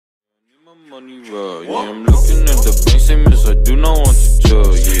Money roll, yeah, I'm looking at the bank statements, I do not want to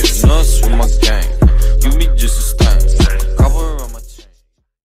jail, yeah, nuts with my gang, you be just a stain, cover on my chain.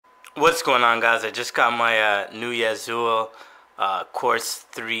 What's going on, guys? I just got my new Yazole Quartz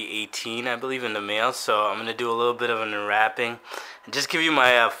 318, I believe, in the mail, so I'm going to do a little bit of an unwrapping and just give you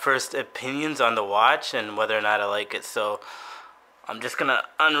my first opinions on the watch and whether or not I like it. So I'm just going to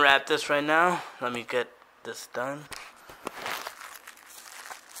unwrap this right now. Let me get this done.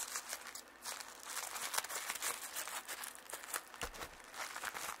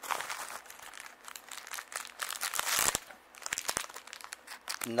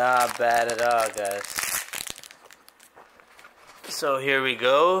 Not bad at all, guys. So here we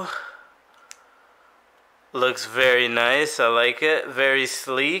go. Looks very nice. I like it. Very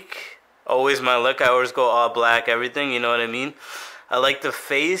sleek. Always my look. I always go all black, everything. You know what I mean? I like the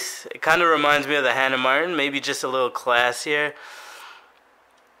face. It kind of reminds me of the Hannah Martin. Maybe just a little classier.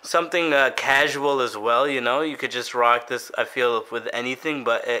 Something casual as well, you know. You could just rock this, I feel, with anything.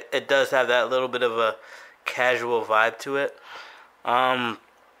 But it does have that little bit of a casual vibe to it.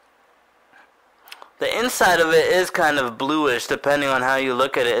 The inside of it is kind of bluish, depending on how you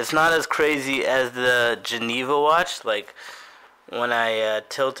look at it. It's not as crazy as the Geneva watch. Like, when I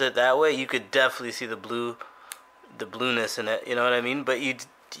tilt it that way, you could definitely see the blueness in it. You know what I mean? But you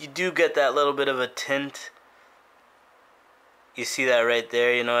do get that little bit of a tint. You see that right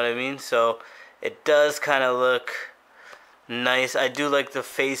there. You know what I mean? So it does kind of look nice. I do like the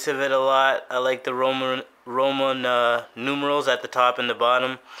face of it a lot. I like the Roman numerals at the top and the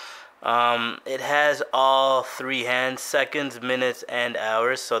bottom. It has all three hands, seconds, minutes, and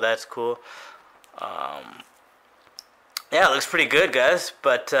hours, so that's cool. Yeah, it looks pretty good, guys,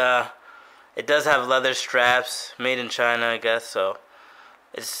 but it does have leather straps, made in China, I guess, so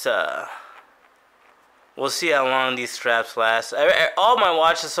it's, we'll see how long these straps last. All my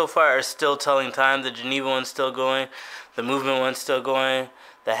watches so far are still telling time. The Geneva one's still going, the Movement one's still going,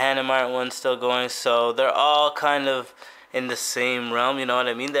 the Hannah Martin one's still going, so they're all kind of in the same realm, you know what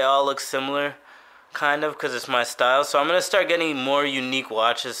I mean? They all look similar, kind of, because it's my style. So I'm going to start getting more unique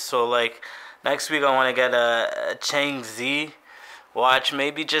watches. So, like, next week I want to get a Chang Z watch,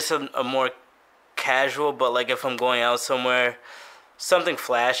 maybe just a more casual, but, like, if I'm going out somewhere, something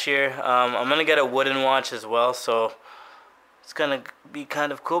flashier. I'm going to get a wooden watch as well, so it's going to be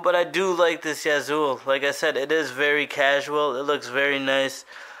kind of cool. But I do like this Yazole. Like I said, it is very casual. It looks very nice.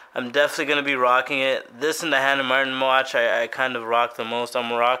 I'm definitely going to be rocking it. This and the Hannah Martin watch, I kind of rock the most. I'm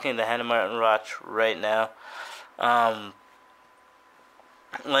rocking the Hannah Martin watch right now.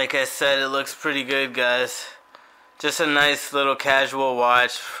 Like I said, it looks pretty good, guys. Just a nice little casual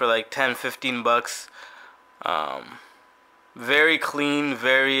watch for like 10-15 bucks. Very clean,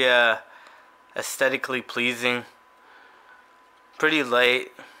 very aesthetically pleasing. Pretty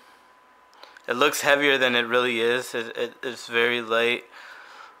light. It looks heavier than it really is. It's very light.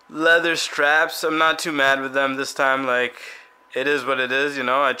 Leather straps, I'm not too mad with them this time. Like, it is what it is, you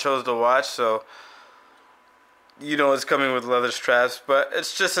know. I chose the watch, so you know it's coming with leather straps. But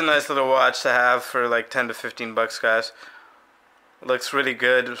it's just a nice little watch to have for like 10 to 15 bucks, guys. Looks really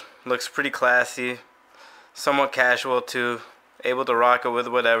good, looks pretty classy, somewhat casual too. Able to rock it with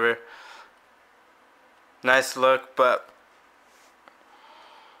whatever. Nice look, but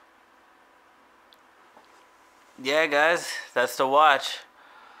yeah, guys, that's the watch.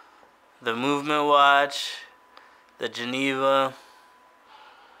 The Movement watch, the Geneva,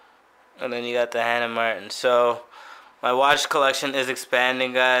 and then you got the Hannah Martin. So my watch collection is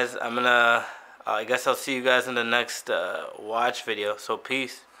expanding, guys. I guess I'll see you guys in the next watch video. So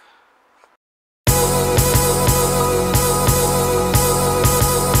peace.